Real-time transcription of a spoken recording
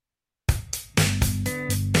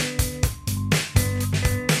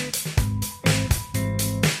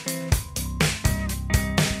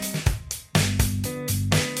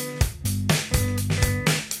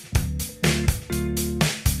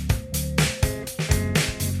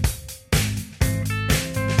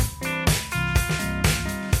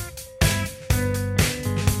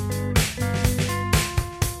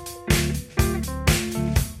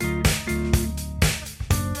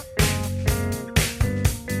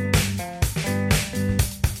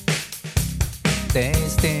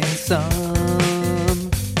tasting some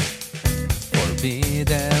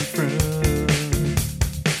forbidden fruit,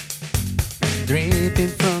 dripping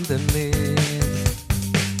from the leaves,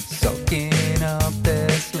 soaking up the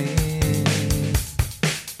sleeves,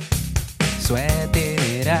 sweating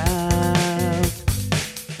it out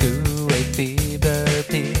to a fever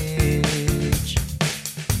pitch,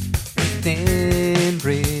 within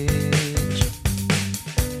reach,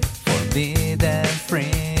 forbidden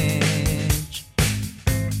fringe.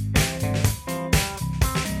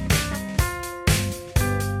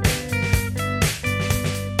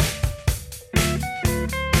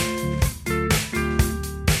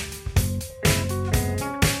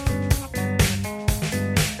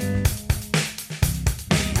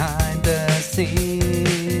 Behind the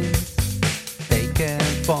scenes, taken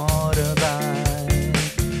for a bite,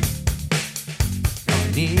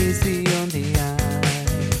 uneasy on the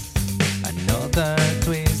eyes, another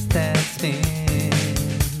twisted spin,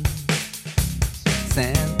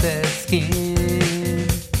 scented skin,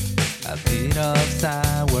 a bit of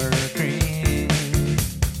sour cream,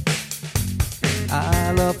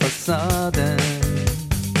 all of a sudden,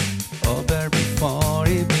 over before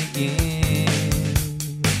it begins.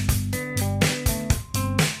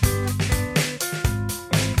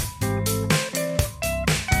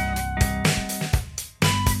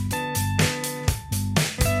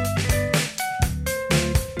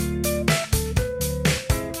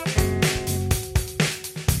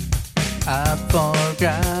 Up for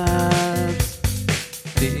grabs,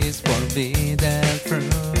 this forbidden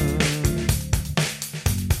fruit,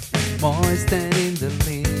 moistened in the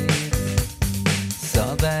leaves,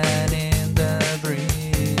 so that